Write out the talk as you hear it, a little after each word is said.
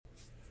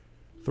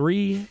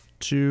Three,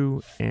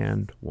 two,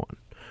 and one.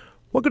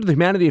 Welcome to the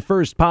Humanity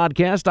First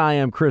podcast. I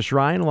am Chris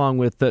Ryan along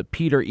with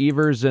Peter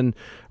Evers, and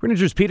we're going to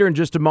introduce Peter in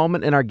just a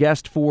moment and our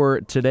guest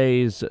for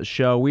today's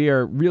show. We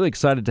are really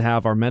excited to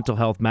have our Mental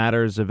Health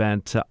Matters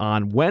event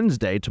on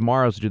Wednesday.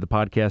 Tomorrow's to do the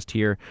podcast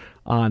here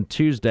on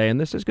Tuesday, and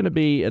this is going to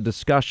be a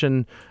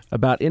discussion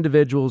about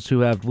individuals who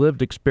have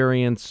lived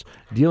experience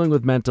dealing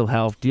with mental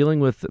health, dealing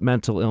with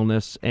mental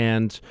illness,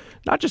 and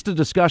not just a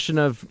discussion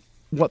of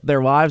what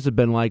their lives have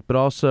been like, but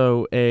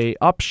also a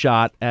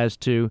upshot as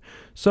to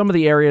some of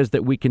the areas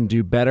that we can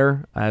do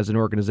better as an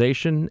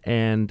organization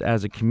and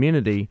as a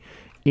community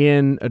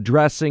in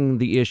addressing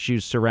the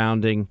issues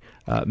surrounding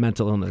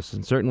mental illness.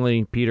 And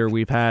certainly, Peter,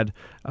 we've had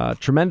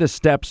tremendous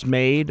steps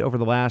made over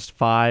the last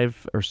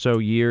 5 or so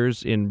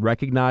years in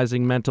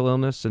recognizing mental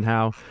illness and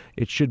how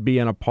it should be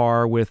on a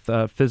par with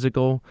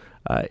physical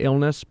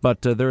illness,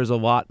 but there is a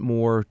lot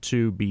more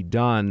to be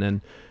done. And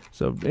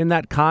so in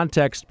that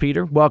context,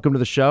 Peter, welcome to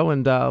the show,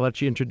 and I'll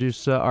let you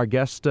introduce our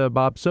guest,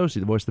 Bob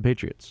Socci, the voice of the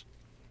Patriots.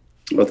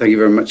 Well, thank you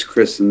very much,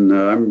 Chris, and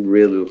I'm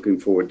really looking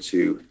forward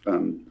to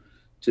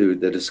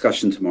the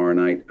discussion tomorrow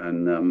night.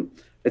 And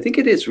I think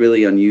it is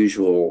really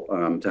unusual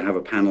to have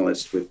a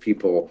panelist with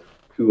people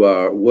who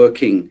are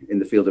working in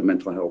the field of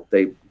mental health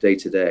day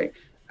to day,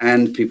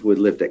 and people with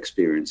lived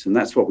experience. And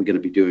that's what we're going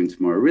to be doing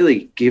tomorrow,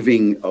 really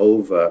giving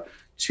over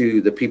to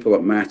the people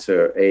that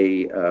matter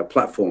a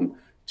platform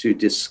to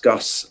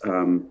discuss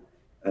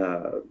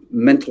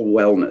mental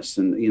wellness.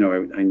 And, you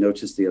know, I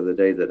noticed the other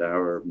day that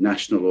our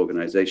national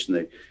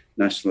organization,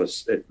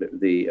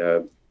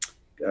 the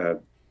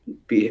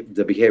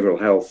Behavioral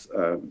Health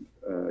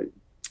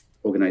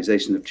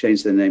Organization, have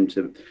changed their name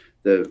to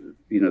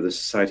the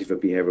Society for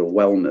Behavioral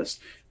Wellness.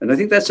 And I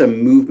think that's a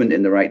movement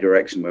in the right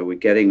direction, where we're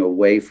getting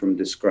away from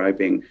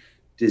describing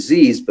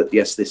disease, but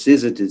yes, this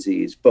is a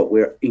disease, but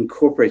we're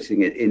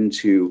incorporating it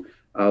into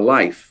our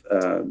life.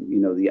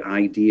 The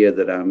idea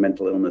that our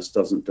mental illness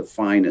doesn't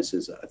define us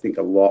is, I think,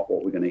 a lot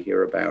what we're going to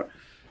hear about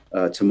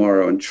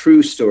tomorrow, and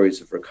true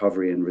stories of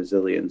recovery and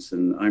resilience.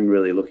 And I'm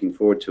really looking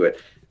forward to it.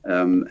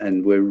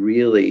 And we're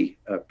really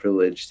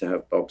privileged to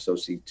have Bob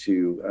Socci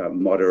to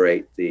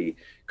moderate the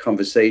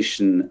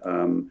conversation.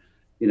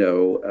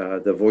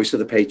 The voice of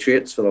the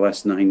Patriots for the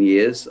last 9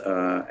 years,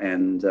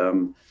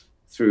 and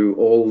through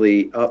all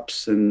the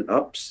ups and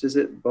ups, is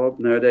it, Bob,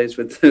 nowadays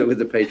with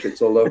the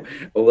Patriots?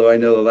 Although I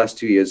know the last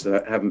 2 years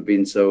haven't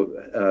been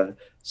so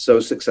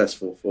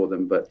successful for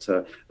them, but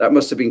that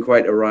must have been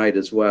quite a ride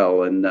as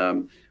well.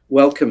 And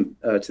welcome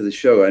to the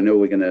show. I know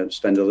we're going to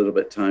spend a little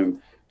bit of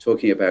time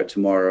talking about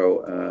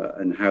tomorrow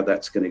and how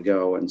that's going to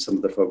go, and some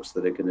of the folks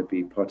that are going to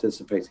be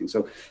participating.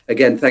 So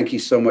again, thank you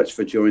so much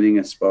for joining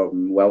us, Bob,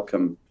 and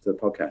welcome to the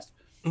podcast.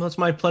 Well, it's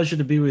my pleasure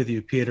to be with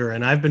you, Peter.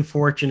 And I've been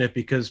fortunate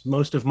because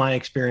most of my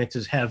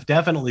experiences have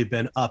definitely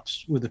been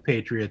ups with the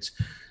Patriots.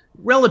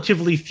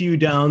 Relatively few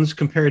downs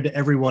compared to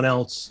everyone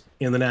else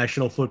in the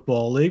National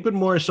Football League, but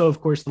more so,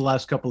 of course, the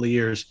last couple of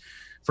years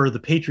for the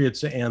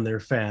Patriots and their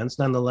fans.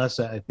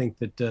 Nonetheless, I think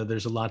that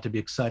there's a lot to be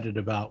excited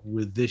about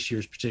with this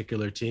year's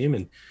particular team,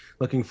 and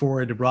looking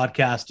forward to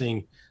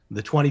broadcasting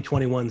the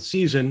 2021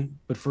 season,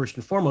 but first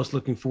and foremost,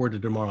 looking forward to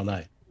tomorrow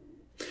night.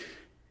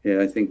 Yeah,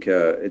 I think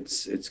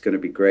it's going to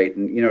be great.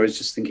 And, you know, I was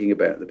just thinking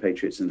about the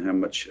Patriots and how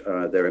much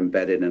they're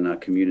embedded in our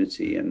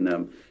community, and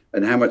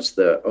how much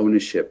the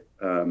ownership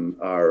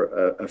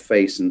are a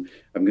face. And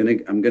I'm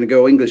going to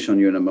go English on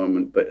you in a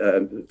moment, but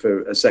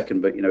for a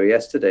second. But, you know,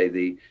 yesterday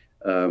we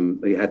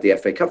had the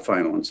FA Cup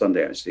final on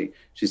Sunday, actually,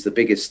 which is the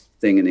biggest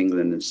thing in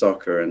England in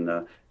soccer.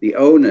 And the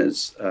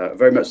owners,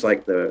 very much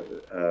like the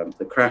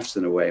Crafts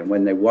in a way, and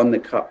when they won the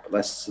cup,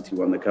 Leicester City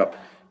won the cup,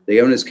 the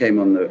owners came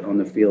on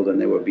the field and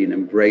they were being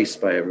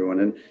embraced by everyone.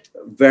 And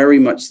very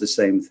much the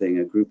same thing,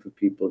 a group of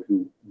people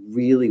who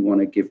really want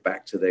to give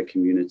back to their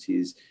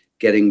communities,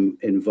 getting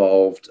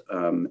involved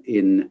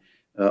in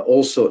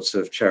all sorts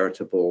of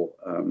charitable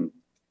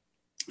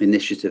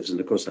initiatives. And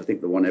of course, I think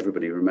the one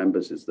everybody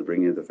remembers is the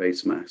bringing of the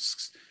face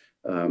masks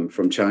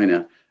from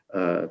China,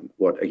 a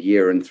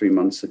year and 3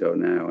 months ago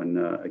now. And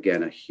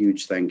again, a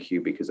huge thank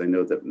you, because I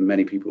know that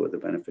many people were the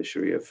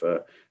beneficiary of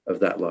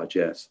that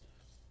largesse.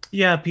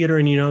 Yeah, Peter,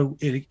 and you know,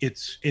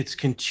 it's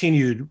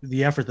continued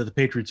the effort that the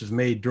Patriots have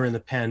made during the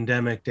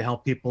pandemic to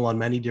help people on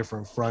many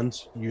different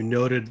fronts. You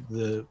noted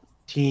the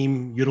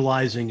team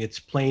utilizing its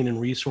plane and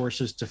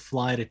resources to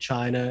fly to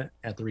China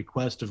at the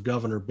request of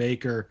Governor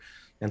Baker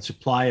and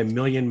supply 1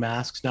 million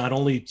masks, not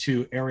only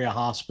to area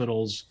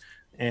hospitals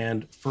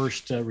and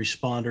first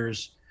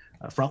responders,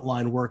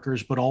 frontline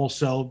workers, but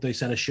also they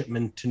sent a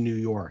shipment to New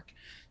York.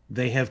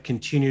 They have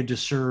continued to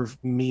serve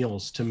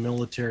meals to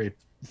military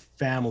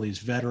families,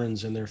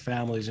 veterans and their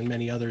families, and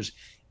many others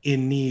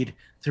in need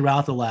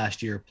throughout the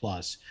last year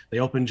plus. They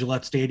opened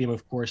Gillette Stadium,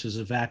 of course, as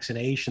a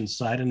vaccination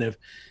site, and have,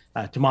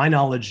 to my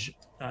knowledge,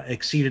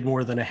 exceeded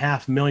more than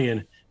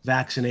 500,000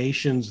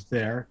 vaccinations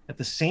there. At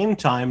the same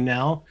time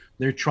now,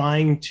 they're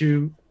trying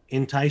to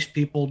entice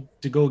people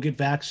to go get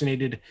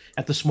vaccinated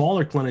at the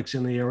smaller clinics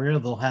in the area.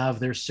 They'll have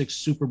their 6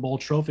 Super Bowl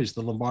trophies,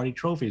 the Lombardi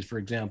trophies, for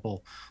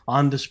example,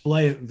 on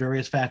display at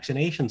various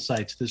vaccination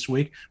sites this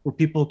week, where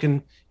people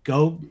can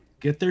go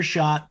get their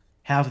shot,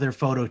 have their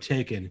photo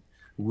taken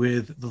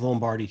with the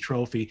Lombardi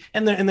trophy.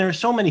 And there are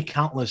so many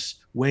countless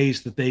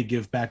ways that they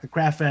give back. The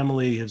Kraft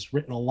family has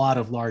written a lot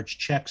of large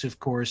checks, of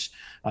course.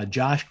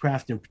 Josh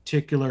Kraft in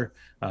particular,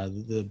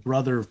 the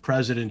brother of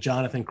President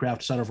Jonathan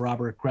Kraft, son of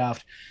Robert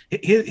Kraft,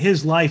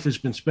 his life has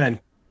been spent,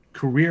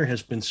 career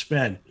has been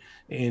spent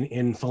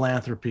in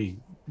philanthropy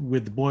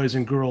with the Boys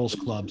and Girls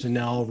Clubs, and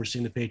now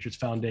overseeing the Patriots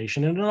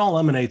Foundation. And it all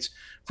emanates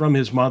from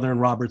his mother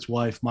and Robert's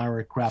wife,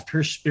 Myra Kraft,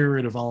 her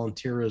spirit of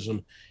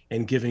volunteerism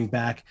and giving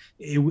back.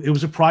 It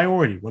was a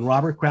priority. When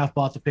Robert Kraft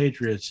bought the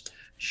Patriots,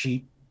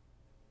 she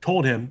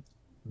told him,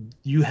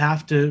 you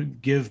have to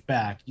give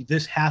back.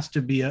 This has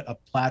to be a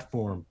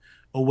platform,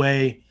 a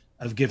way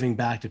of giving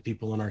back to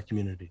people in our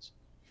communities.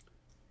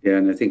 Yeah,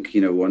 and I think,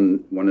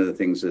 one of the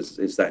things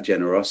is that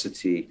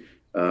generosity.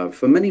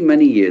 For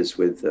many years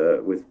with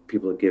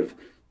people that give,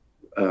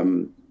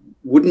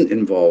 wouldn't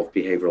involve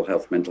behavioral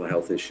health, mental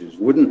health issues,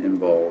 wouldn't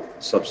involve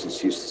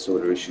substance use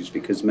disorder issues,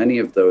 because many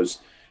of those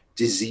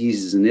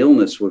diseases and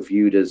illness were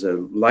viewed as a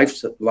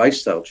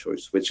lifestyle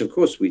choice, which of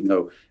course we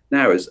know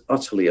now is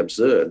utterly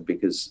absurd,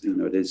 because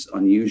it is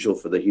unusual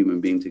for the human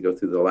being to go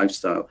through the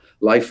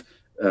life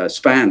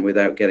span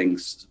without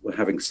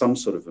having some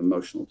sort of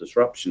emotional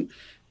disruption.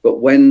 But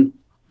when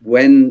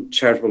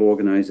charitable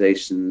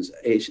organizations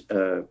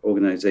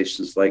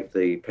like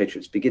the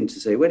Patriots begin to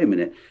say, wait a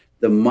minute,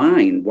 the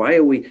mind, why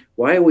are we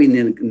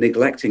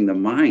neglecting the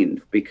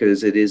mind?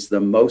 Because it is the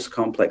most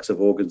complex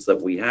of organs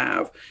that we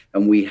have,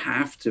 and we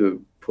have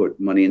to put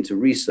money into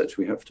research.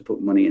 We have to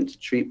put money into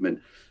treatment.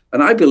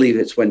 And I believe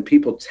it's when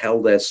people tell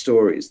their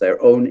stories,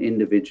 their own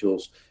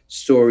individual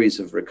stories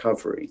of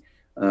recovery.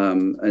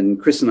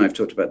 And Chris and I have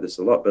talked about this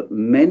a lot, but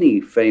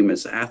many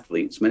famous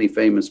athletes, many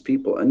famous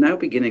people are now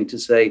beginning to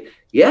say,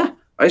 yeah,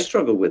 I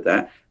struggled with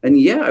that. And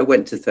yeah, I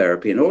went to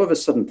therapy. And all of a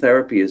sudden,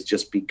 therapy is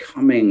just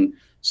becoming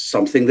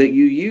something that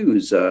you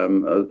use,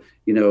 a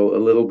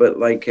little bit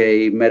like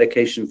a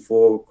medication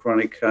for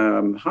chronic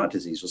heart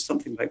disease or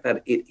something like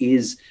that. It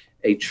is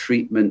a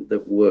treatment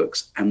that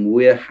works. And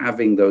we're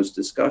having those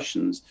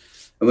discussions.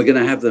 And we're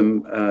going to have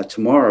them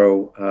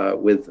tomorrow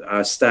with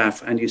our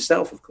staff and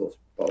yourself, of course.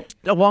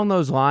 Along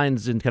those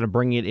lines, and kind of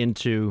bringing it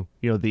into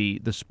the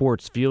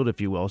sports field,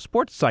 if you will,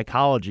 sports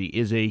psychology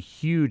is a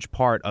huge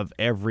part of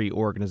every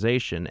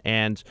organization,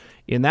 and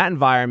in that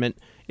environment,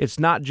 it's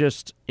not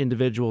just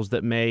individuals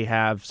that may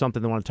have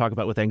something they want to talk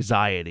about with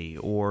anxiety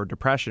or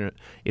depression.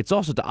 It's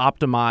also to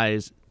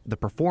optimize the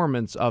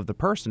performance of the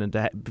person,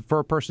 and for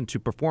a person to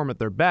perform at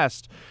their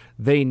best,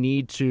 they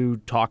need to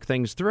talk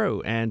things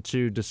through and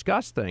to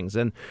discuss things.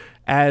 And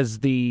as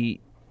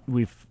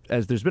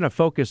there's been a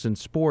focus in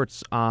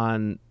sports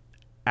on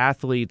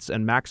athletes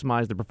and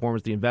maximize the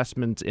performance, the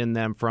investment in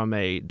them from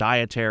a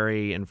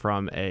dietary and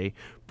from a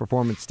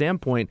performance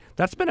standpoint,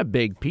 that's been a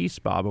big piece,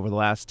 Bob, over the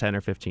last 10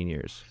 or 15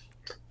 years.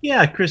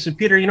 Yeah, Chris and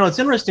Peter, it's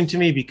interesting to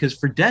me because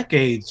for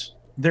decades,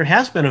 there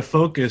has been a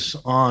focus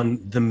on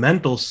the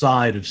mental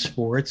side of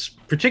sports,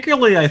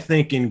 particularly, I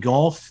think, in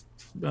golf,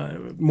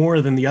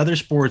 more than the other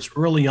sports.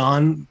 Early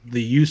on,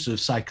 the use of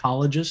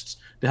psychologists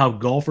to help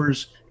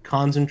golfers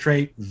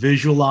concentrate,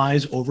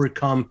 visualize,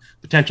 overcome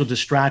potential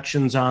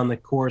distractions on the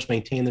course,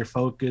 maintain their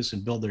focus,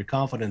 and build their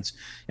confidence.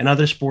 And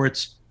other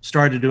sports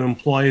started to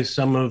employ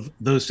some of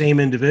those same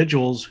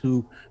individuals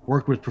who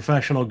worked with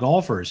professional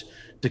golfers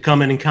to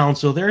come in and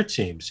counsel their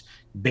teams.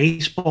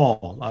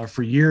 Baseball,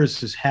 for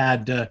years, has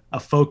had a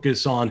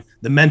focus on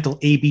the mental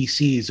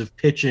ABCs of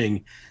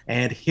pitching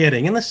and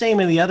hitting, and the same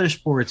in the other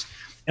sports.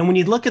 And when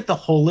you look at the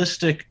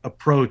holistic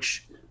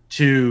approach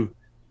to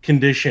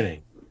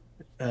conditioning,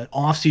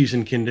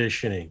 off-season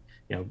conditioning,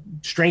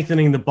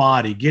 strengthening the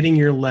body, getting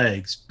your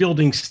legs,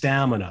 building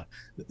stamina,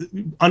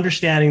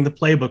 understanding the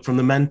playbook from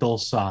the mental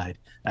side,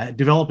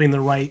 developing the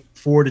right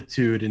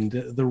fortitude and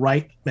the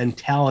right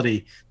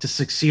mentality to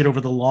succeed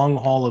over the long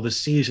haul of a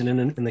season.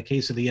 And in the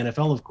case of the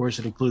NFL, of course,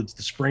 it includes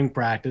the spring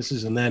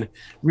practices and then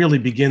really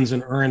begins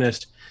in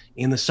earnest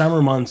in the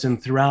summer months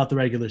and throughout the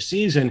regular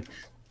season.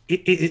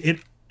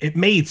 It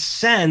made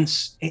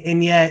sense,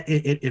 and yet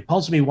it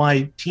puzzles me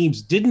why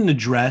teams didn't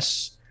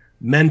address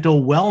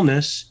mental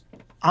wellness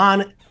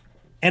on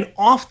and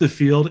off the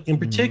field in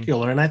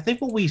particular. And I think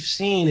what we've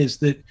seen is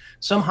that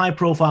some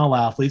high-profile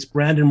athletes,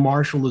 Brandon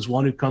Marshall is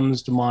one who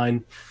comes to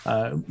mind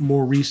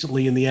more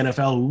recently in the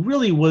NFL, who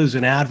really was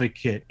an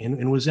advocate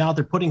and was out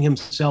there putting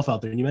himself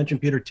out there. And you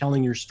mentioned, Peter,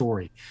 telling your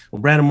story.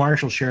 Well, Brandon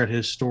Marshall shared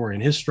his story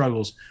and his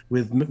struggles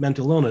with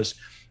mental illness.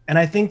 And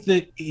I think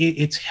that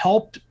it's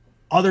helped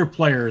other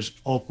players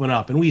open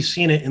up. And we've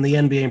seen it in the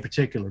NBA in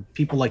particular.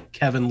 People like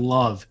Kevin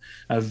Love,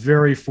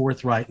 very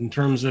forthright in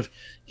terms of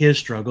his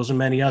struggles, and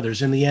many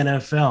others. In the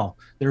NFL,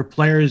 there are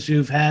players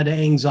who've had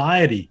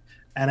anxiety,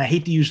 and I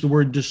hate to use the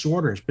word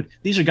disorders, but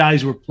these are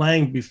guys who were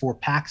playing before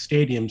packed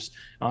stadiums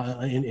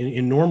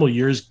in normal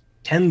years,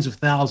 tens of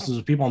thousands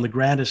of people on the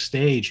grandest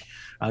stage,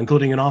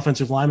 including an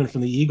offensive lineman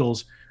from the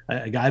Eagles,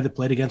 a guy that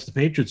played against the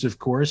Patriots, of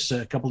course,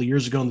 a couple of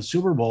years ago in the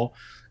Super Bowl,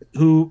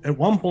 who at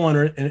one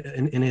point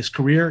in his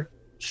career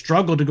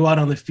struggled to go out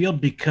on the field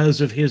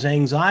because of his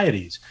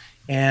anxieties.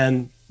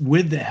 And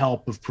with the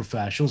help of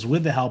professionals,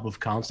 with the help of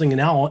counseling, and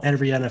now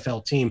every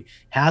NFL team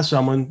has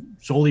someone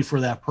solely for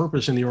that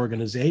purpose in the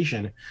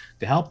organization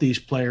to help these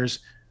players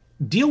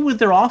deal with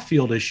their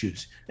off-field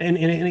issues. And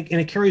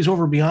it carries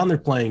over beyond their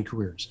playing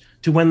careers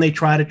to when they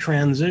try to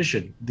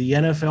transition. The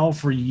NFL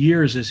for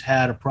years has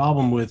had a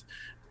problem with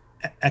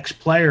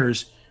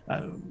ex-players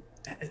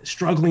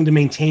struggling to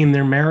maintain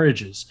their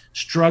marriages,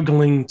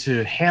 struggling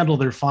to handle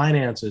their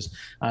finances.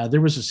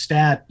 There was a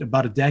stat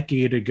about a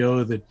decade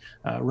ago that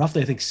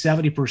roughly, I think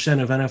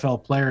 70% of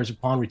NFL players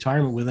upon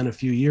retirement within a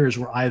few years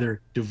were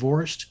either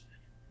divorced,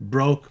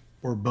 broke,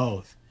 or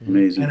both.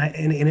 Amazing.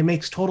 And it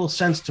makes total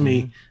sense to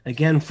me,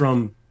 again,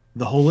 from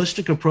the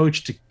holistic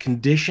approach to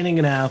conditioning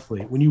an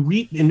athlete. When you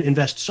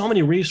invest so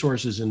many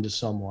resources into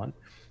someone,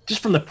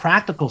 just from the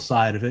practical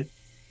side of it,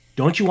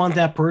 don't you want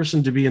that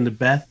person to be in the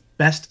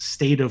best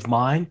state of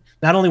mind,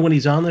 not only when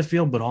he's on the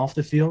field, but off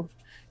the field?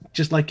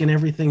 Just like in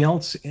everything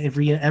else,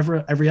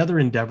 every other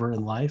endeavor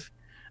in life,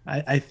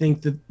 I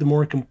think that the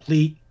more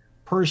complete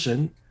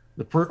person,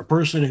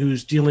 person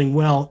who's dealing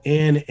well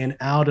in and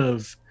out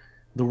of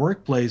the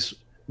workplace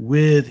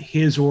with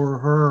his or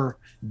her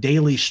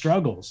daily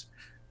struggles,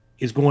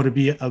 is going to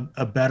be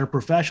a better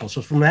professional.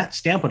 So from that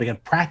standpoint, again,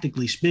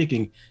 practically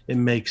speaking, it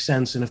makes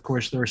sense. And of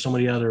course, there are so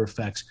many other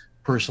effects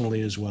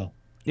personally as well.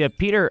 Yeah,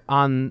 Peter,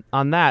 on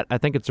that, I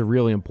think it's a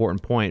really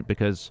important point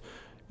because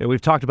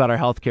we've talked about our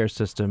healthcare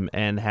system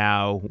and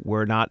how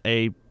we're not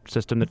a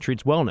system that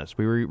treats wellness.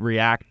 We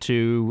react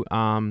to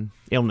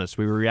illness,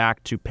 we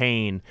react to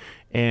pain,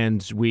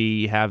 and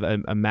we have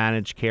a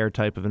managed care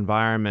type of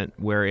environment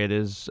where it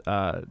is,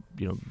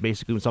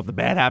 basically when something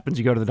bad happens,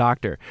 you go to the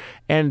doctor.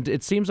 And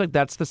it seems like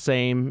that's the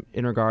same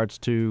in regards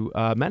to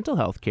mental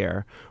health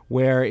care,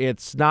 where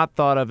it's not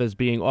thought of as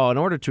being, in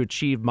order to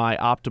achieve my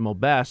optimal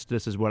best,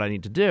 this is what I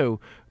need to do.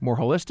 More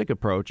holistic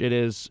approach. It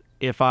is,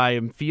 if I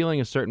am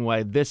feeling a certain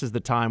way, this is the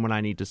time when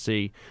I need to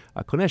see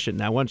a clinician.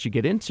 Now, once you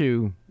get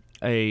into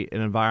an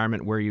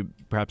environment where you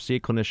perhaps see a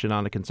clinician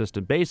on a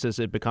consistent basis,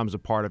 it becomes a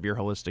part of your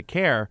holistic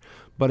care.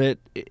 But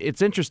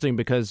it's interesting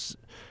because,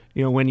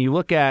 when you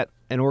look at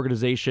an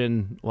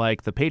organization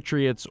like the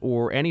Patriots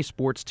or any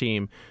sports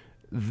team,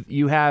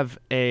 you have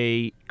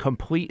a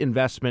complete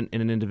investment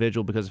in an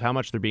individual because of how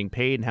much they're being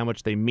paid and how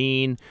much they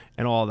mean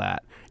and all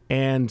that.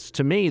 And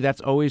to me,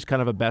 that's always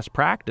kind of a best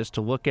practice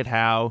to look at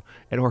how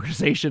an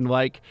organization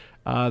like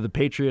the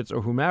Patriots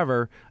or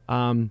whomever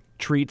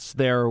treats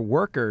their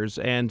workers.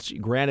 And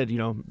granted,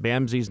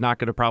 Bamsi's not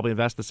going to probably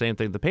invest the same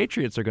thing the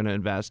Patriots are going to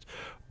invest,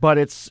 but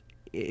it's,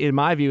 in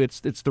my view, it's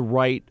the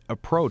right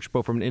approach,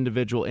 both from an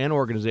individual and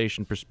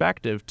organization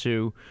perspective,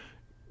 to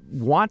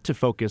want to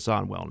focus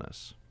on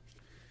wellness.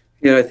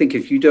 Yeah, I think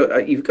if you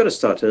don't, you've got to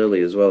start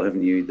early as well,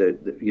 haven't you?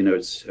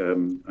 It's.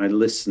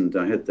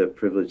 I had the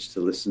privilege to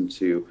listen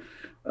to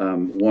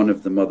one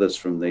of the mothers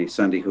from the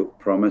Sandy Hook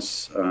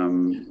Promise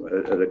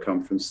at a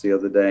conference the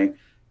other day,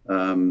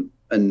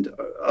 and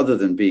other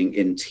than being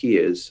in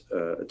tears,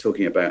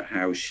 talking about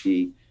how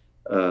she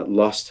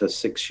lost her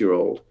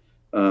 6-year-old,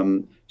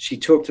 she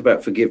talked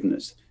about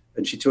forgiveness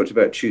and she talked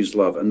about choose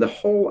love, and the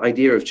whole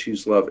idea of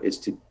choose love is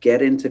to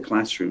get into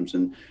classrooms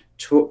and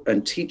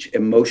teach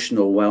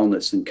emotional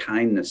wellness and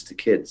kindness to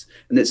kids.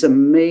 And it's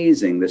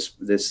amazing,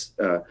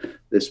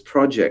 this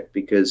project,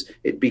 because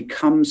it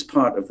becomes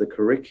part of the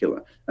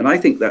curricula. And I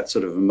think that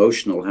sort of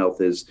emotional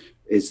health is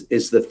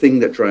the thing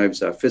that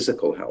drives our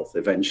physical health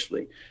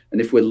eventually.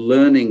 And if we're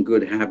learning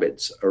good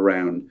habits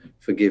around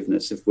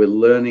forgiveness, if we're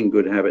learning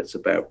good habits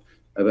about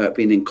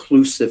being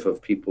inclusive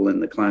of people in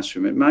the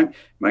classroom, it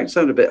might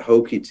sound a bit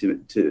hokey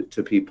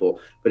to people,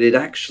 but it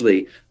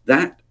actually,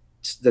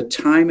 the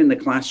time in the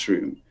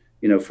classroom,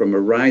 from a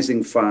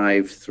rising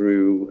 5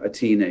 through a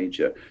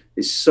teenager,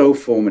 is so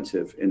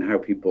formative in how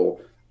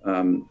people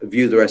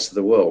view the rest of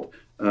the world.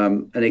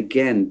 And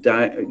again,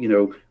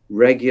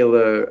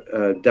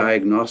 regular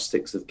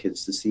diagnostics of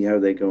kids to see how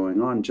they're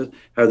going on, just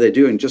how they're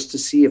doing, just to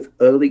see if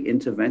early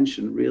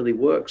intervention really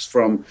works.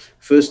 From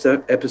first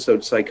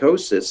episode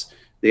psychosis,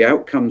 the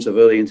outcomes of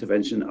early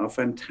intervention are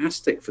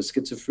fantastic for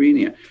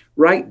schizophrenia,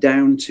 right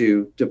down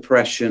to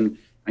depression,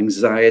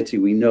 anxiety.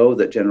 We know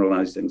that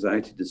generalized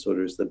anxiety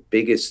disorder is the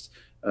biggest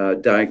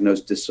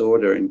diagnosed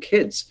disorder in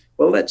kids.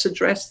 Well, let's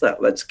address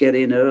that. Let's get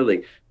in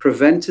early.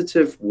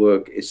 Preventative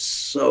work is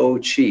so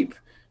cheap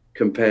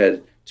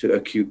compared to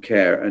acute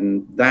care,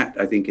 and that,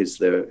 I think, is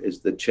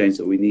the change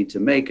that we need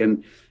to make.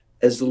 And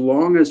as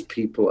long as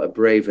people are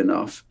brave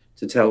enough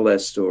to tell their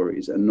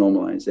stories and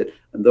normalize it,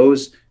 and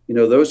those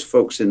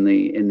folks in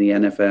the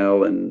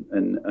NFL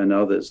and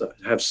others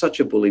have such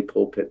a bully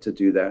pulpit to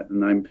do that,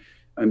 and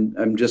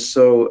I'm just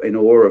so in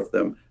awe of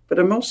them. But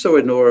I'm also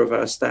in awe of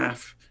our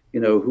staff,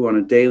 who on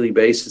a daily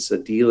basis are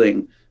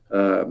dealing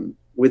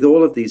with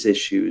all of these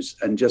issues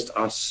and just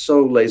are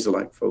so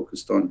laser-like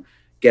focused on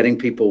getting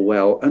people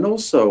well, and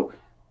also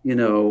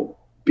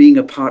being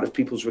a part of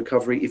people's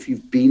recovery if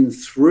you've been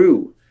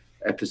through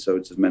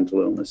episodes of mental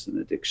illness and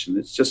addiction.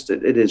 It's just,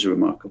 it is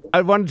remarkable.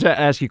 I wanted to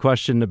ask you a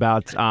question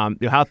about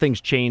how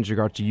things change in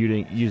regard to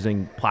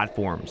using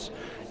platforms.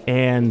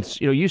 And,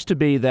 it used to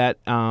be that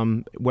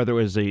whether it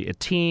was a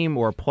team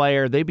or a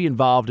player, they'd be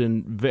involved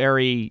in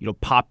very,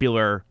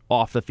 popular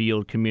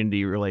off-the-field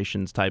community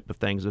relations type of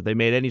things. If they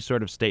made any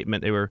sort of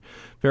statement, they were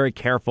very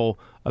careful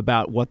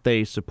about what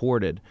they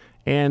supported.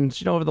 And,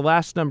 over the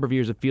last number of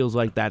years, it feels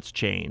like that's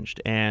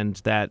changed and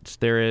that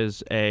there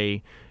is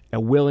a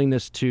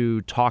willingness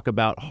to talk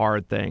about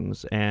hard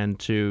things and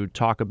to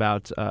talk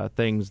about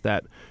things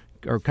that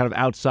are kind of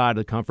outside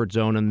the comfort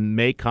zone and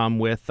may come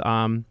with,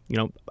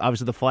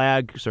 obviously the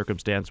flag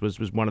circumstance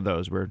was one of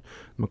those where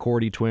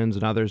McCourty twins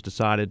and others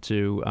decided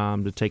to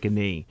take a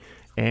knee.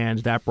 And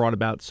that brought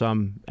about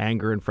some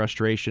anger and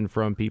frustration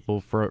from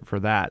people for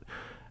that.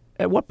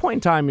 At what point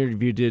in time, in your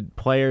view, did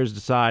players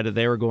decide that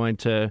they were going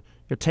to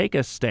take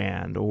a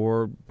stand,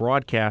 or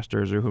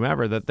broadcasters or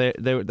whomever, that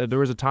there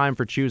was a time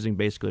for choosing,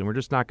 basically, and we're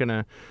just not going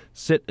to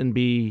sit and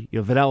be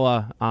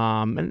vanilla,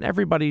 and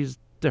everybody's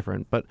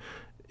different, but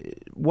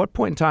what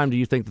point in time do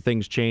you think the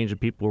things change and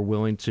people are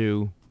willing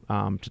to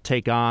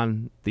take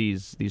on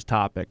these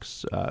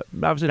topics?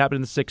 Obviously, it happened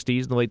in the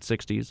 '60s, in the late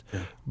 '60s,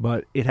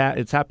 but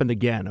it's happened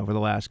again over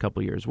the last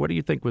couple of years. What do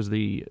you think was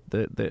the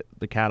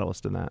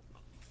catalyst in that?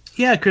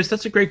 Yeah, Chris,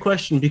 that's a great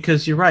question,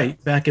 because you're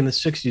right. Back in the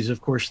 '60s, of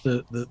course,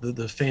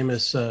 the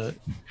famous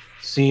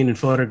scene and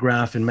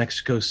photograph in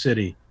Mexico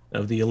City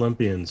of the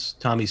Olympians,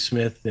 Tommy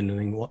Smith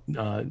and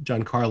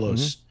John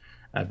Carlos,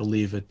 I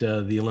believe, at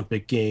the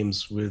Olympic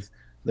Games with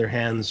their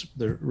hands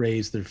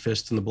raised, their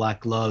fists in the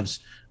black gloves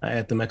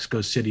at the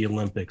Mexico City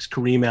Olympics.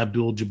 Kareem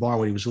Abdul-Jabbar,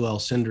 when he was with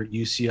Alcindor at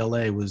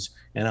UCLA, was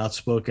an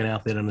outspoken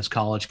athlete on his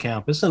college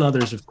campus, and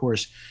others, of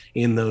course,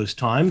 in those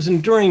times.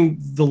 And during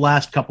the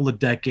last couple of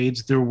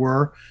decades, there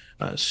were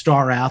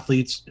star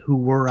athletes who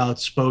were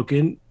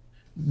outspoken.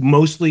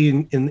 Mostly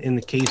in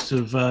the case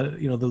of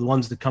the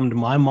ones that come to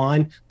my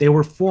mind, they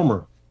were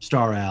former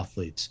star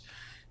athletes.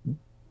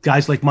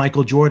 Guys like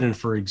Michael Jordan,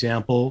 for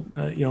example,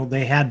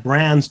 they had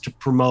brands to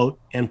promote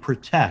and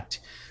protect.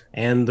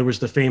 And there was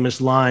the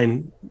famous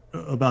line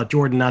about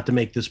Jordan, not to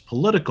make this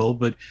political,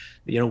 but,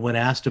 when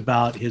asked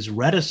about his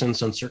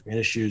reticence on certain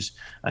issues,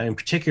 in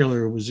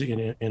particular, it was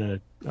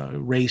in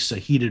a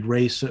heated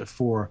race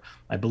for,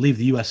 I believe,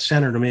 the U.S.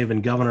 Senator, may have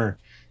been governor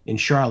in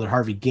Charlotte,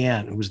 Harvey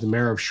Gantt, who was the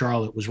mayor of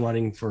Charlotte, was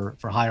running for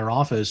higher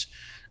office.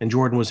 And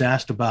Jordan was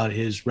asked about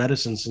his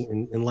reticence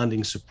in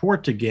lending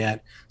support to Gantt,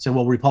 said,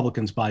 well,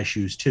 Republicans buy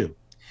shoes too.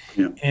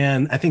 Yeah.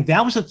 And I think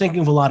that was the thinking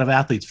of a lot of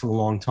athletes for a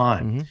long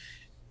time. Mm-hmm.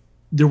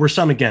 There were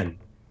some, again,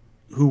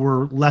 who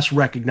were less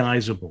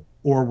recognizable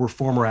or were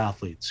former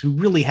athletes who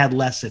really had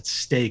less at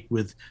stake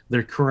with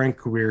their current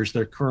careers,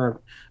 their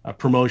current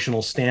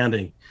promotional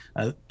standing,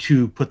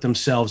 to put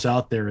themselves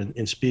out there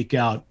and speak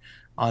out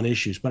on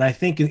issues. But I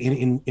think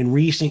in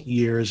recent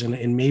years,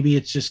 and maybe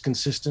it's just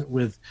consistent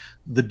with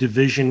the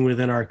division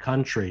within our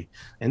country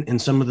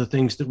and some of the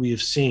things that we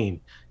have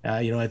seen,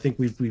 I think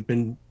we've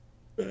been,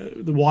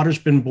 the water's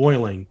been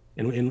boiling.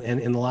 And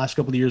in the last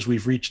couple of years,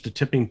 we've reached a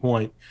tipping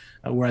point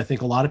where I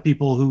think a lot of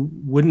people who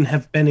wouldn't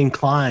have been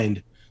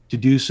inclined to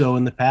do so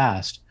in the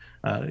past,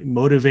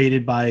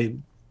 motivated by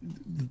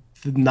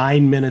the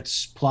 9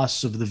 minutes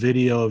plus of the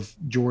video of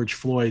George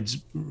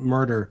Floyd's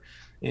murder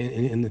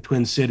in the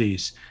Twin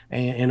Cities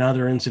and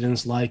other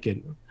incidents like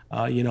it,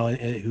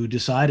 who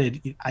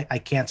decided I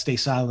can't stay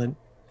silent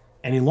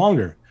any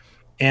longer.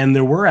 And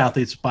there were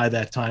athletes by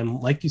that time,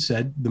 like you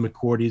said, the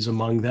McCourtys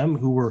among them,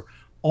 who were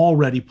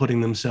already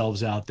putting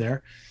themselves out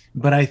there.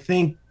 But I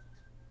think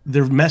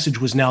their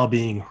message was now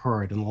being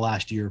heard in the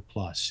last year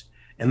plus.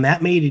 And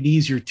that made it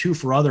easier, too,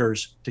 for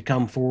others to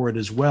come forward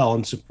as well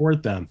and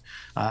support them.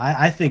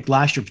 I think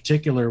last year in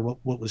particular,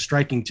 what was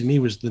striking to me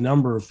was the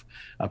number of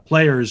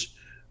players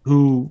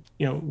who,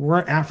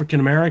 weren't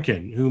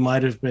African-American, who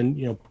might have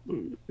been,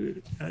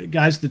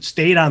 guys that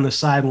stayed on the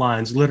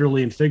sidelines,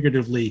 literally and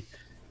figuratively,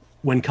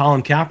 when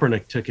Colin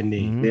Kaepernick took a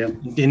knee,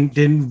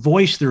 didn't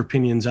voice their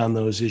opinions on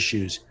those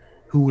issues,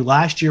 who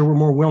last year were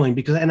more willing,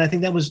 and I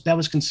think that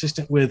was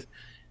consistent with,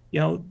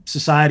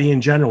 society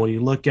in general.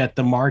 You look at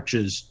the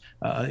marches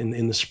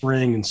in the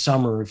spring and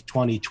summer of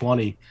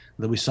 2020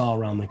 that we saw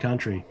around the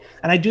country.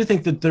 And I do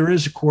think that there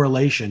is a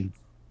correlation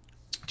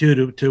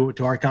to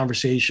our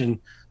conversation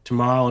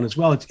tomorrow, and as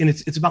well,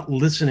 it's about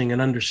listening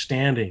and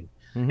understanding,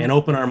 and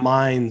opening our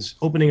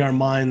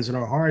minds and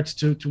our hearts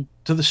to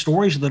the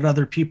stories that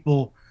other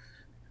people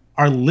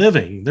are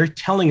living. They're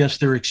telling us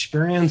their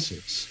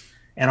experiences,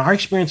 and our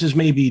experiences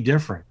may be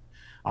different.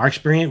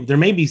 There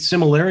may be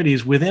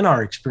similarities within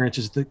our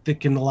experiences that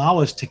can allow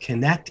us to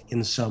connect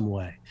in some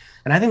way.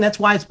 And I think that's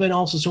why it's been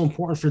also so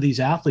important for these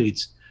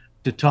athletes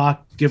to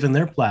talk, given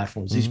their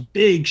platforms, these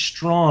big,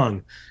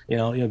 strong,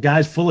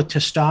 guys full of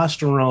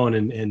testosterone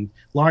and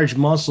large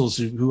muscles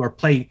who are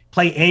play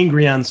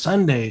angry on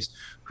Sundays,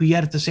 who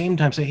yet at the same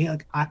time say, hey,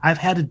 like, I've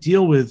had to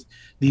deal with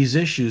these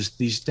issues,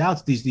 these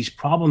doubts, these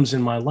problems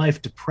in my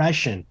life,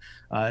 depression,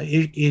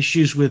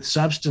 issues with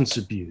substance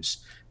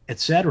abuse,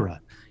 etc.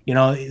 You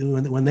know,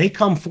 when they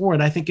come forward,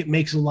 I think it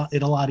makes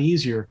it a lot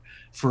easier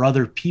for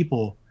other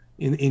people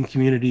in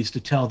communities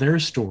to tell their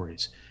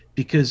stories,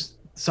 because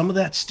some of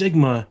that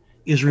stigma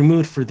is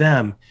removed for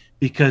them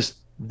because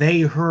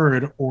they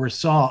heard or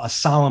saw a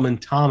Solomon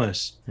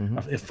Thomas,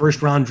 a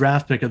first-round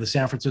draft pick of the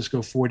San Francisco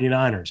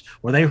 49ers,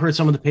 or they heard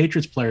some of the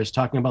Patriots players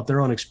talking about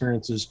their own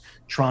experiences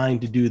trying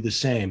to do the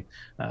same.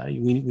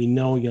 We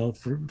know, you know,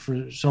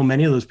 for so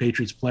many of those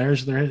Patriots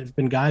players, there have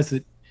been guys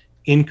that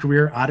in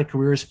career, out of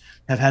careers,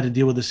 have had to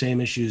deal with the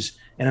same issues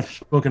and have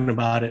spoken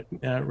about it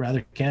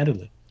rather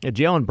candidly. Yeah,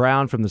 Jaylen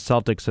Brown from the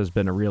Celtics has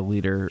been a real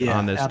leader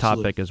on this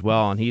topic as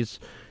well, and he's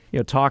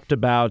talked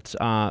about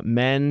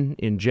men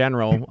in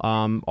general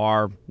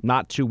are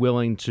not too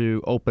willing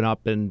to open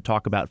up and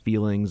talk about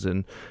feelings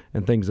and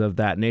things of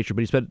that nature.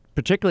 But he said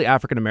particularly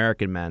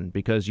African-American men,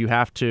 because you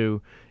have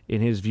to, in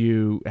his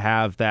view,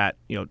 have that,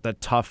 that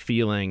tough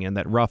feeling and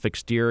that rough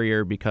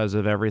exterior because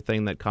of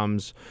everything that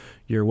comes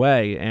your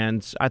way.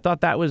 And I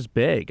thought that was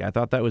big. I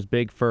thought that was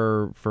big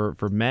for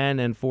men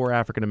and for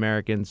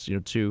African-Americans,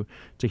 to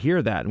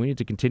hear that. And we need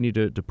to continue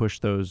to push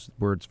those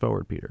words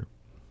forward, Peter.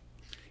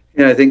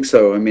 Yeah, I think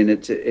so. I mean,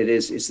 it's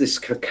this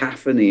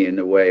cacophony in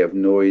a way of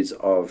noise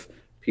of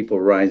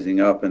people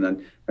rising up,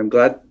 and I'm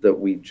glad that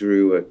we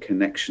drew a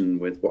connection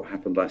with what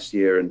happened last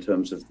year in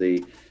terms of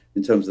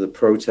the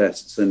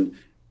protests, and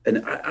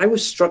I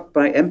was struck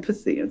by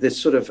empathy, this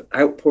sort of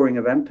outpouring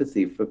of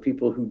empathy for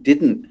people who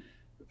didn't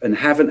and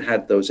haven't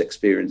had those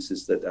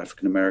experiences that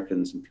African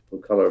Americans and people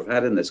of color have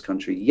had in this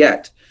country.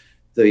 Yet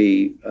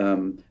the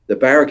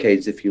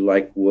barricades, if you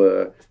like,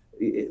 were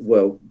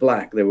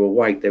black, they were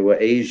white, they were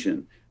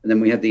Asian. And then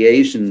we had the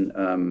Asian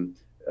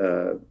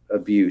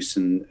abuse,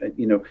 and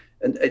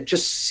it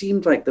just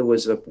seemed like there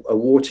was a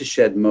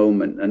watershed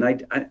moment. And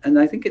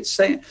I think it's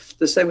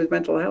the same with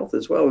mental health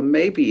as well. And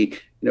maybe,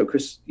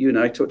 Chris, you and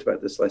I talked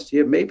about this last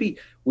year. Maybe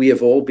we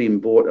have all been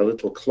brought a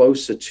little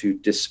closer to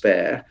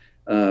despair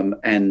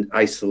and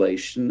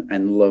isolation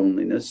and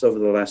loneliness over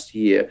the last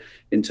year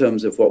in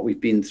terms of what we've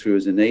been through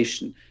as a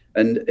nation.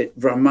 And it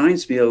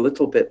reminds me a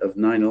little bit of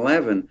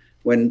 9/11.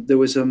 When there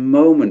was a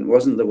moment,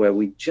 wasn't there, where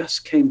we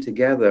just came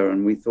together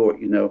and we thought,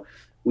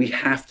 we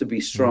have to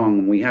be strong,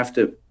 and we have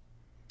to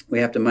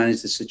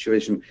manage the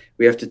situation.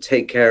 We have to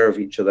take care of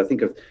each other. I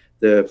think of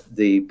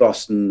the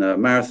Boston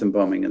Marathon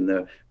bombing and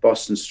the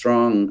Boston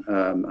Strong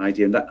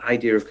idea, and that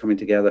idea of coming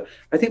together.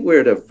 I think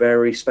we're at a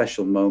very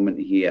special moment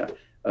here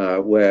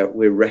where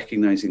we're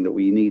recognizing that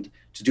we need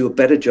to do a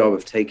better job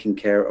of taking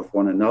care of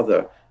one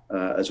another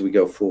as we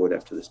go forward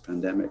after this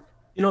pandemic.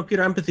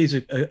 Peter, empathy is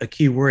a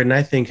key word, and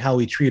I think how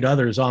we treat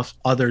others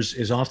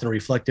is often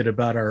reflected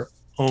about our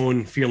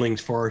own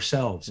feelings for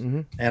ourselves.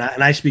 Mm-hmm.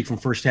 And I speak from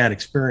firsthand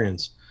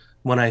experience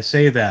when I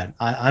say that.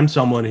 I'm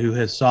someone who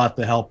has sought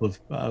the help of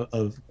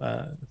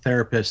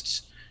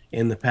therapists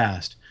in the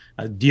past,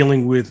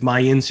 dealing with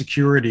my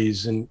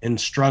insecurities and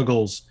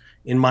struggles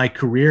in my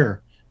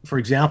career, for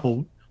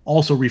example,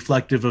 also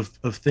reflective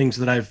of things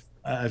that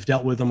I've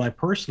dealt with in my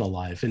personal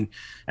life. And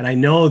I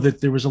know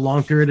that there was a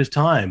long period of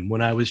time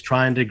when I was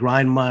trying to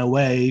grind my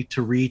way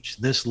to reach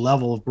this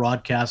level of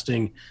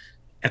broadcasting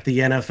at the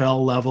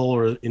NFL level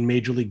or in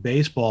Major League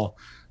Baseball,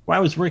 where I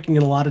was working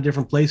in a lot of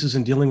different places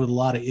and dealing with a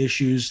lot of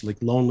issues like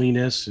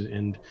loneliness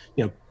and,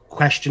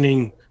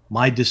 questioning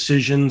my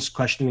decisions,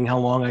 questioning how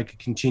long I could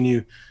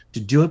continue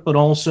to do it, but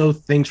also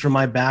things from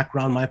my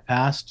background, my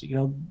past,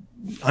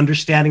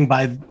 understanding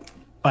by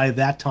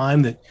that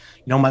time that,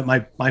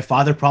 my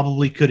father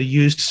probably could have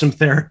used some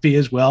therapy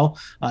as well.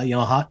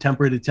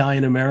 Hot-tempered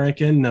Italian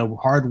American,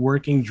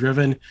 hardworking,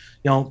 driven,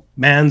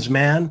 man's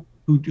man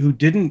who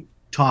didn't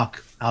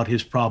talk out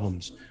his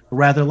problems, but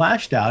rather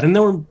lashed out. And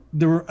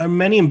there were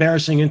many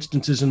embarrassing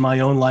instances in my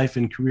own life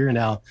and career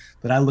now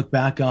that I look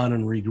back on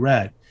and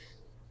regret,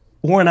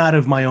 born out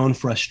of my own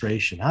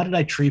frustration. How did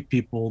I treat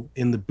people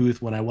in the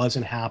booth when I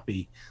wasn't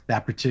happy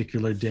that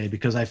particular day?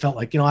 Because I felt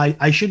like,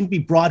 I shouldn't be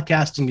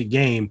broadcasting a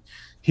game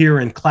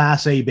here in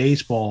Class A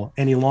baseball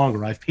any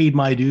longer. I've paid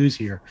my dues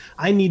here.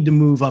 I need to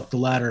move up the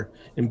ladder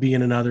and be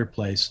in another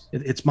place.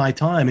 It's my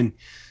time. And,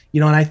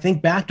 and I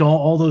think back to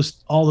all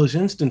those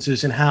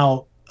instances and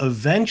how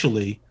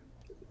eventually,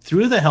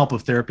 through the help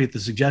of therapy at the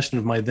suggestion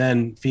of my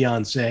then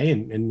fiance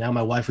and now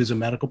my wife, who's a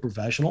medical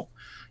professional,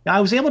 I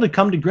was able to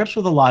come to grips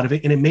with a lot of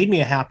it, and it made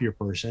me a happier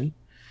person.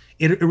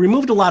 It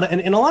removed a lot of,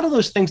 and a lot of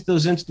those things,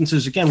 those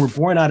instances, again, were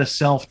born out of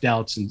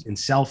self-doubts and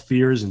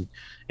self-fears and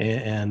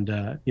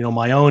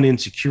my own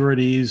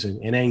insecurities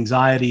and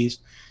anxieties.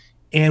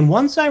 And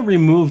once I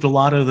removed a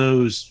lot of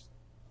those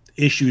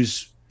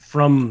issues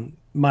from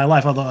my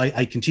life, although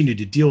I continued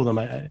to deal with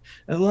them,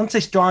 once I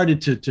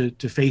started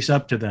to face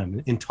up to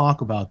them and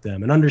talk about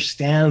them and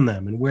understand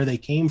them and where they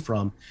came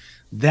from,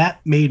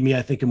 that made me,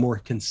 I think, a more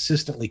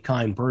consistently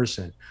kind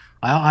person.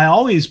 I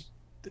always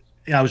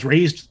I was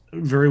raised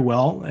very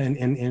well and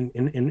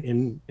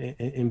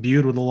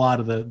imbued with a lot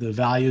of the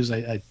values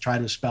I try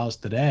to espouse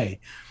today.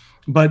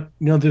 But,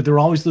 there are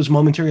always those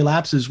momentary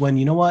lapses when,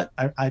 you know what,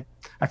 I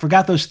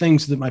forgot those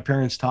things that my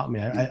parents taught me.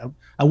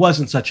 I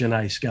wasn't such a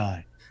nice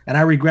guy. And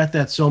I regret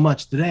that so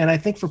much today. And I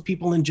think for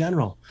people in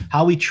general,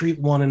 how we treat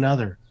one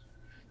another,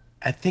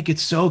 I think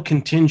it's so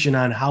contingent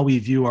on how we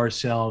view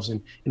ourselves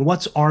and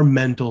what's our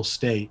mental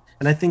state.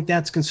 And I think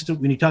that's consistent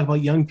when you talk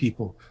about young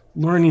people,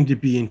 learning to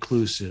be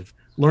inclusive,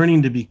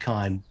 learning to be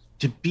kind,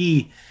 to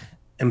be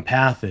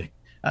empathic.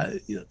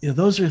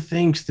 Those are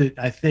things that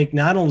I think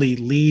not only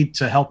lead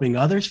to helping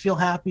others feel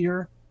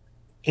happier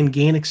and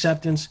gain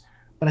acceptance,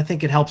 but I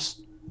think it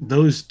helps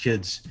those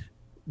kids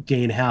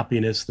gain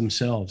happiness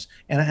themselves.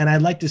 And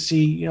I'd like to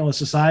see, a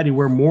society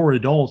where more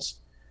adults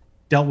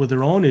dealt with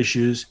their own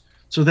issues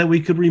so that we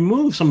could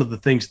remove some of the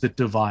things that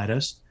divide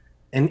us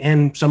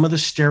and some of the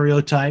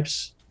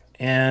stereotypes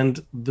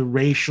and the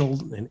racial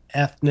and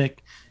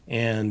ethnic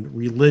and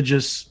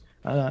religious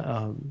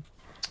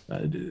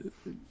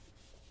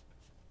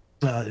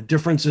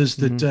differences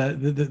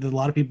that a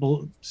lot of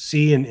people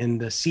see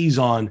and seize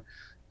on,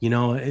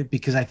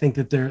 because I think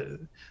that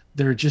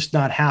they're just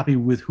not happy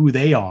with who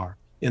they are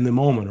in the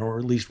moment, or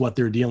at least what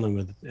they're dealing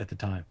with at the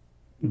time.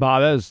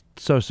 Bob, that is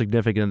so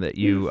significant that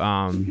you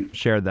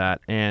shared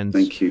that. And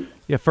thank you.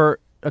 Yeah, for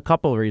a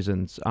couple of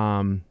reasons.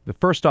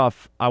 First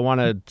off, I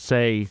want to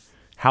say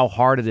how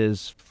hard it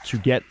is to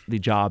get the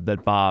job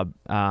that Bob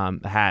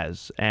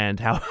has, and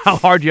how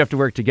hard you have to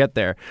work to get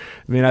there.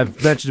 I mean,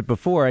 I've mentioned it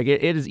before.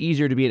 It is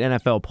easier to be an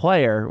NFL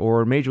player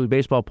or a Major League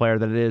Baseball player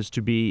than it is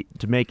to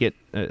make it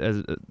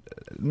easier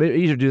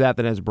to do that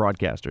than as a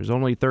broadcaster. There's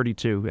only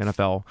 32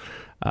 NFL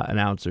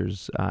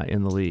announcers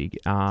in the league,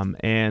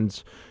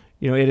 and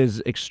it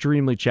is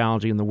extremely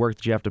challenging in the work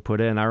that you have to put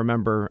in. I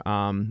remember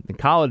in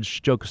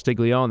college, Joe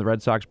Castiglione, the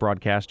Red Sox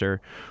broadcaster,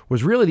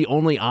 was really the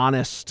only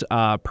honest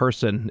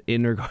person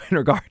in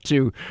regard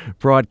to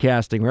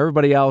broadcasting, where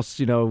everybody else,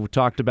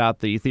 talked about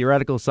the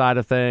theoretical side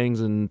of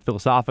things and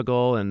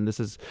philosophical. And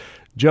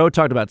Joe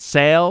talked about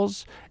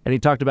sales, and he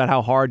talked about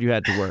how hard you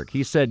had to work.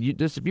 He said,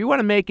 if you want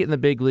to make it in the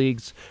big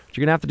leagues, what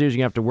you're going to have to do is you're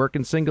going to have to work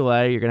in single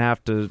A. You're going to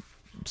have to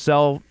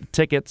sell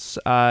tickets,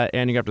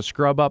 and you have to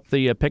scrub up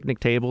the picnic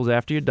tables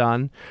after you're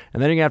done,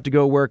 and then you have to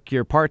go work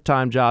your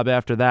part-time job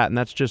after that, and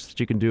that's just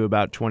you can do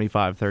about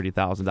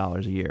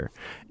 $25,000-$30,000 a year,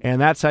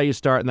 and that's how you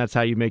start, and that's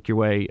how you make your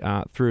way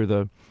through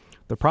the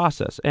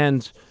process.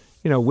 And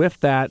with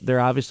that,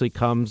 there obviously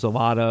comes a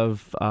lot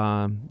of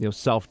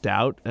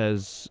self-doubt,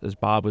 as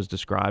Bob was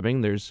describing.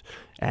 There's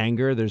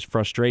anger, there's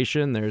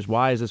frustration, there's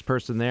why is this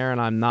person there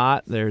and I'm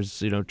not.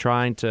 There's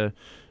trying to.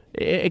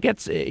 It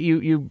gets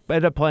you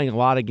end up playing a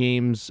lot of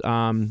games,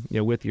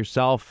 with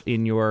yourself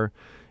in your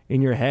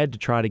head to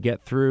try to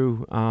get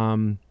through,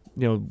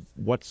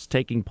 what's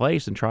taking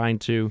place and trying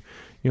to,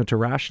 to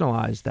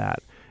rationalize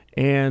that.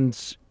 And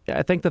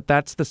I think that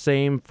that's the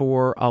same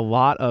for a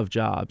lot of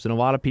jobs, and a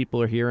lot of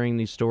people are hearing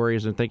these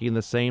stories and thinking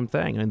the same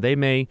thing. And they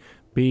may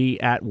be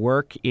at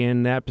work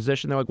in that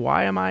position. They're like,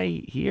 "Why am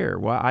I here?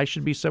 Well, I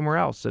should be somewhere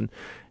else." And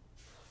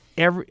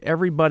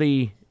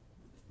everybody,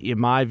 in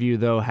my view,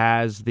 though,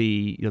 has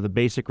the the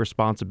basic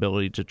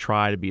responsibility to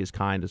try to be as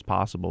kind as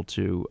possible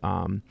to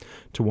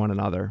one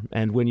another.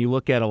 And when you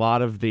look at a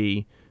lot of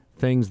the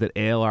things that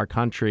ail our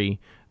country,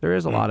 there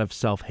is a lot of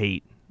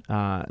self-hate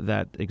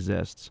that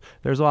exists.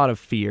 There's a lot of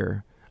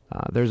fear.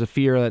 There's a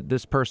fear that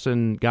this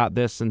person got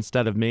this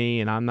instead of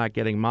me, and I'm not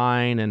getting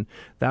mine, and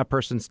that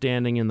person's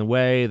standing in the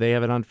way. They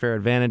have an unfair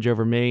advantage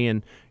over me,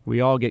 and we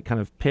all get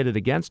kind of pitted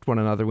against one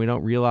another. We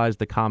don't realize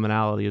the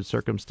commonality of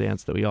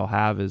circumstance that we all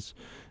have as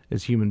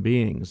human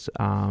beings.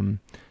 And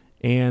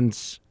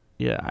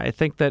yeah, I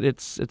think that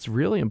it's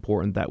really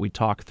important that we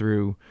talk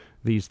through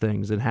these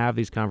things and have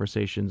these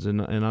conversations and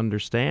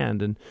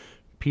understand. And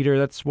Peter,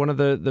 that's one of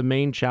the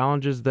main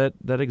challenges that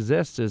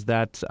exists, is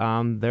that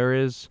there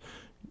is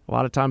a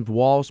lot of times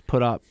walls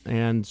put up,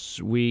 and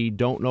we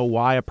don't know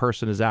why a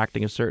person is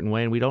acting a certain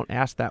way, and we don't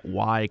ask that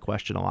why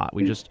question a lot.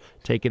 We just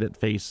take it at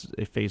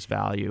face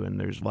value, and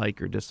there's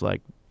like or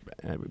dislike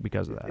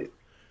because of that.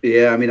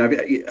 Yeah, I mean,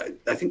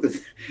 I think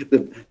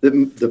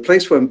the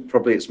place where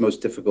probably it's most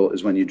difficult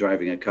is when you're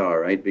driving a car,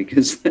 right?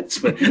 Because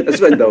that's when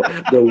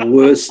the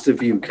worst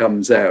of you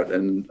comes out.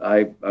 And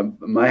I'm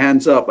my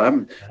hands up,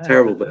 I'm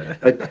terrible.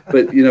 But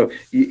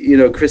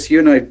Chris, you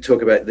and I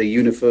talk about the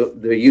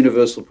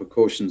universal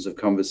precautions of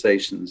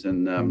conversations.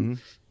 And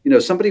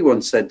somebody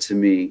once said to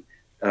me,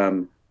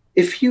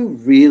 if you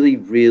really,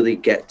 really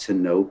get to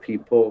know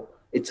people,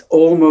 it's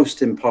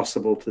almost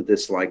impossible to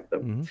dislike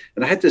them. Mm-hmm.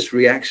 And I had this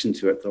reaction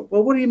to it. I thought,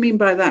 well, what do you mean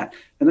by that?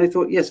 And I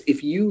thought, yes,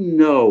 if you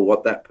know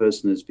what that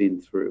person has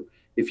been through,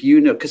 if you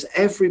know, because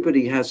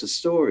everybody has a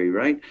story,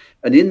 right?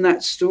 And in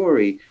that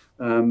story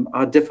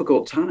are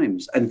difficult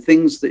times and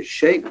things that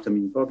shaped. I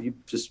mean, Bob, you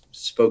just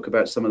spoke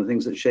about some of the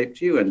things that shaped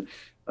you.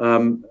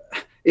 And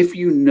if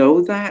you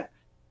know that,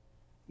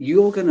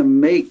 you're going to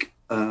make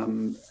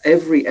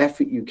every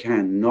effort you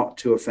can not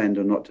to offend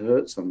or not to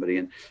hurt somebody.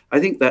 And I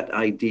think that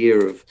idea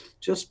of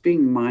just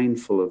being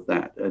mindful of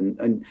that,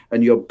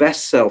 and your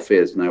best self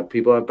is, now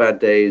people have bad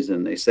days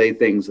and they say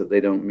things that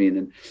they don't mean,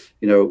 and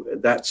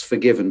that's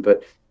forgiven.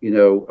 But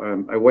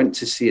I went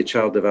to see a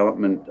child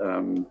development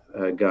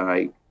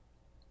guy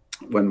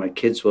when my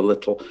kids were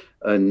little,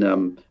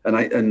 and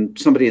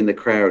somebody in the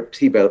crowd,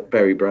 T.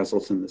 Barry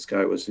Brazelton, this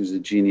guy who's a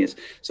genius.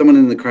 Someone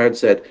in the crowd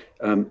said,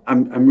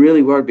 "I'm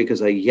really worried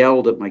because I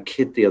yelled at my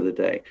kid the other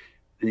day,"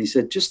 and he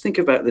said, "Just think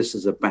about this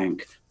as a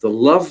bank. The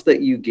love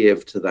that you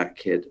give to that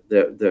kid,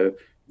 the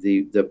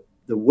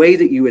way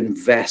that you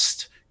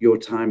invest your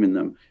time in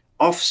them,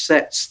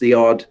 offsets the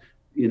odd."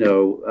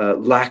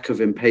 Lack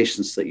of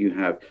impatience that you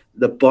have.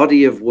 The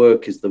body of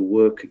work is the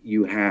work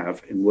you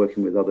have in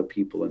working with other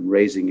people and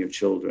raising your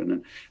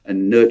children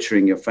and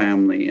nurturing your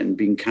family and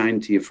being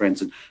kind to your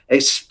friends and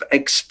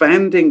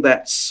expanding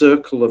that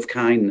circle of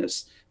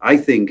kindness, I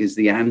think, is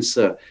the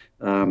answer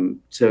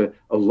to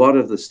a lot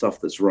of the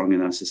stuff that's wrong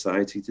in our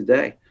society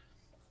today.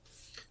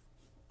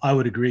 I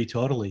would agree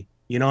totally.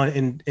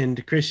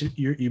 And Chris,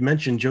 you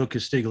mentioned Joe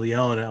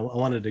Castiglione. I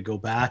wanted to go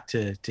back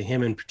to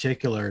him in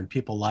particular and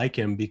people like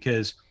him,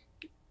 because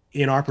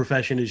in our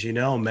profession, as you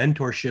know,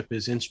 mentorship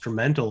is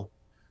instrumental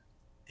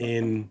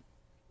in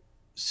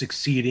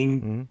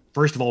succeeding. Mm-hmm.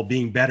 First of all,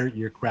 being better at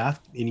your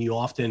craft. And you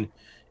often,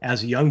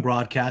 as a young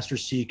broadcaster,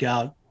 seek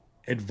out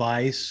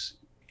advice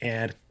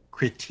and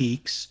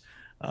critiques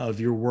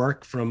of your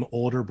work from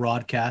older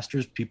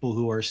broadcasters, people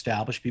who are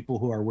established, people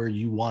who are where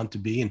you want to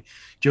be. And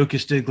Joe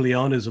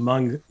Castiglione is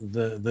among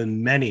the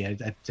many,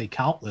 I'd say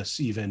countless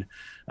even,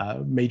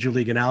 major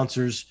league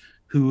announcers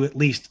who at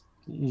least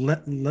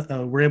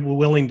were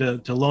willing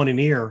to loan an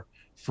ear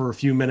for a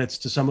few minutes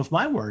to some of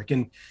my work.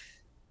 And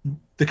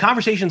the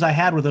conversations I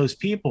had with those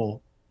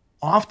people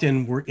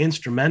often were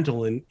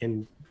instrumental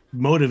in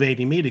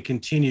motivating me to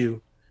continue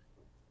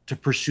to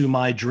pursue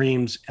my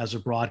dreams as a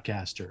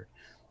broadcaster.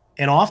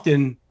 And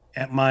often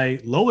at my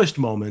lowest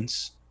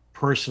moments,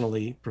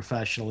 personally,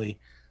 professionally,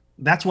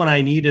 that's when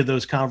I needed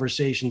those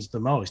conversations the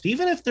most.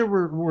 Even if there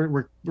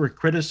were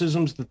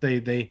criticisms that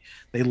they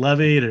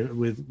levied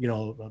with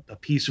a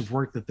piece of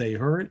work that they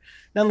heard,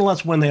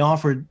 nonetheless, when they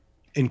offered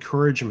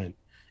encouragement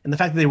and the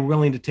fact that they were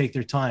willing to take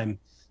their time,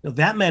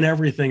 that meant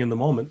everything in the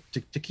moment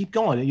to keep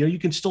going. You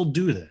can still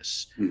do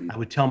this. Mm-hmm. I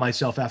would tell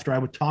myself after I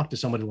would talk to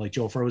somebody like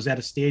Joe, if I was at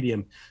a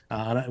stadium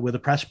with a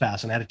press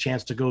pass and had a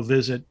chance to go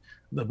visit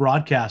the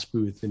broadcast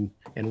booth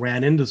and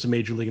ran into some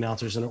major league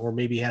announcers or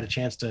maybe had a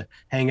chance to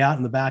hang out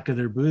in the back of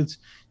their booths.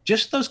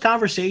 Just those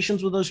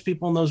conversations with those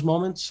people in those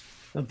moments,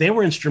 they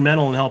were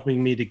instrumental in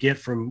helping me to get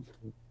from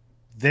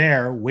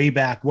there way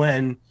back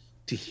when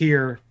to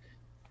here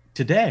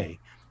today.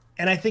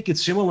 And I think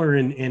it's similar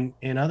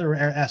in other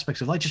aspects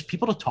of life, just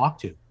people to talk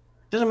to. It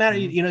doesn't matter,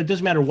 it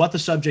doesn't matter what the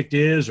subject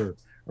is or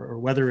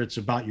whether it's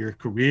about your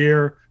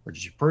career or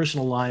just your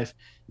personal life.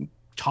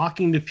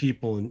 Talking to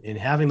people and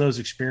having those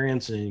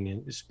experiences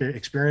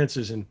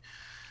and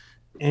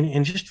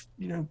just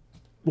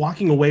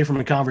walking away from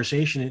a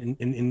conversation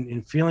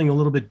and feeling a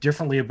little bit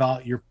differently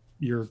about your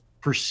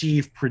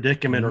perceived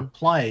predicament or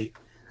plight,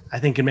 I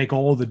think can make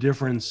all the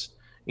difference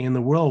in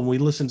the world. When we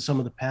listen to some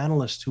of the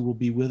panelists who will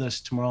be with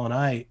us tomorrow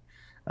night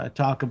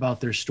talk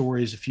about their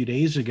stories a few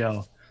days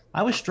ago,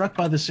 I was struck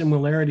by the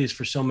similarities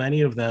for so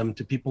many of them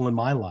to people in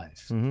my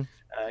life. Mm-hmm.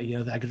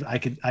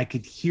 I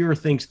could hear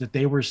things that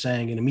they were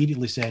saying and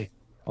immediately say,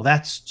 "Oh,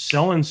 that's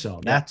so and so.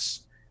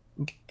 That's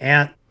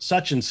Aunt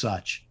such and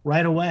such."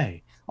 Right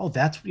away. Oh,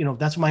 that's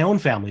what my own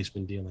family's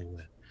been dealing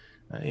with,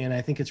 and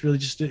I think it's really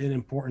just an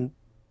important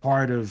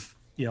part of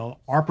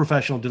our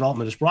professional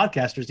development as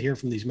broadcasters to hear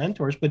from these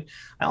mentors. But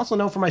I also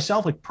know for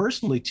myself, like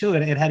personally too,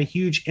 it had a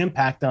huge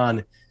impact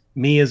on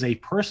me as a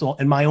personal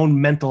and my own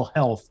mental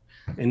health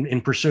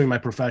in pursuing my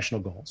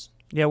professional goals.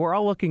 Yeah, we're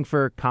all looking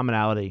for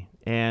commonality.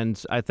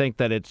 And I think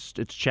that it's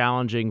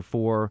challenging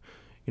for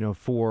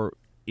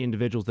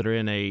individuals that are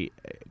in a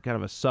kind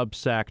of a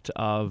subsect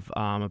of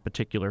a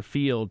particular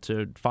field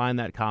to find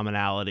that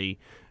commonality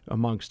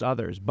amongst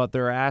others. But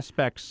there are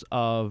aspects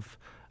of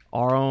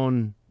our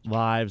own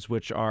lives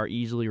which are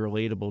easily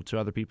relatable to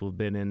other people who've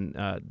been in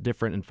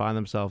different and find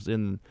themselves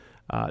in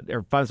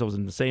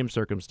the same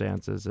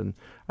circumstances. And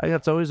I think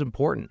that's always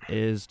important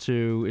is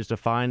to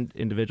find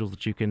individuals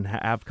that you can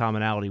have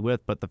commonality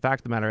with. But the fact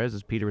of the matter is,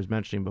 as Peter was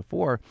mentioning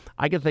before,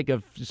 I can think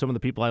of some of the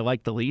people I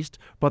like the least,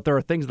 but there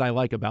are things that I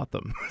like about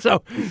them.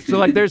 So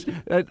like there's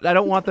I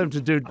don't want them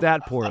to do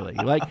that poorly.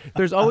 Like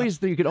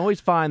you can always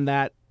find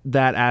that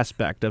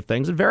aspect of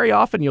things. And very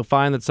often you'll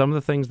find that some of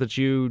the things that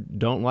you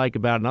don't like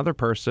about another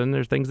person,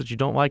 there's things that you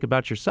don't like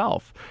about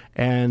yourself.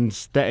 And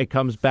that it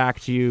comes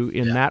back to you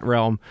in that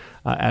realm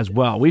as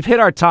well. We've hit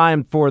our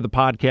time for the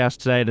podcast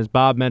today. And as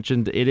Bob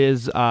mentioned, it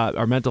is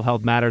our Mental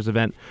Health Matters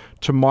event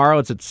tomorrow.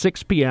 It's at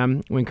 6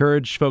 p.m. We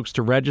encourage folks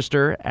to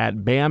register at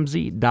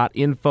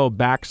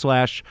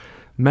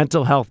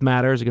bamsey.info/Mental Health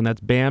Matters. Again,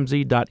 that's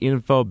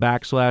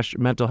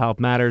bamsey.info/Mental Health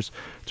Matters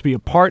to be a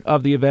part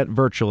of the event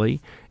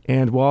virtually.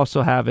 And we'll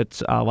also have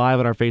it live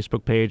on our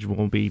Facebook page.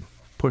 We'll be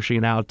pushing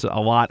it out a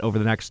lot over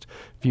the next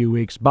few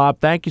weeks. Bob,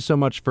 thank you so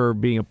much for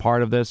being a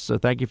part of this.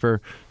 Thank you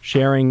for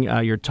sharing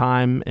your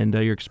time and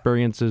your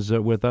experiences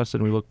with us,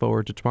 and we look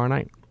forward to tomorrow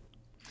night.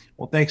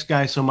 Well, thanks,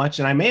 guys, so much.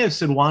 And I may have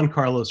said Juan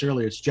Carlos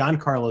earlier. It's John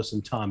Carlos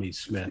and Tommy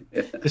Smith.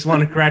 Just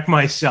want to correct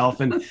myself.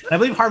 And I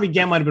believe Harvey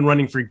Gantt might have been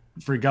running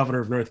for governor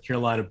of North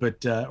Carolina,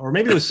 but or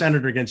maybe it was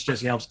senator against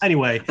Jesse Helms.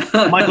 Anyway,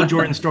 Michael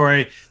Jordan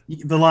story.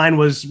 The line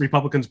was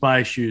Republicans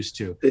buy shoes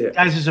too. Yeah.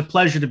 Guys, it's a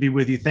pleasure to be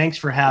with you. Thanks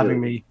for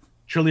having me.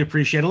 Truly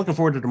appreciate it. Looking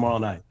forward to tomorrow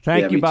night.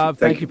 Thank you, Bob.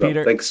 Thank you,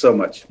 Peter. Thanks so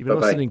much. You've been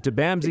listening to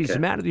BAMSI's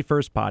Humanity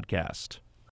First podcast.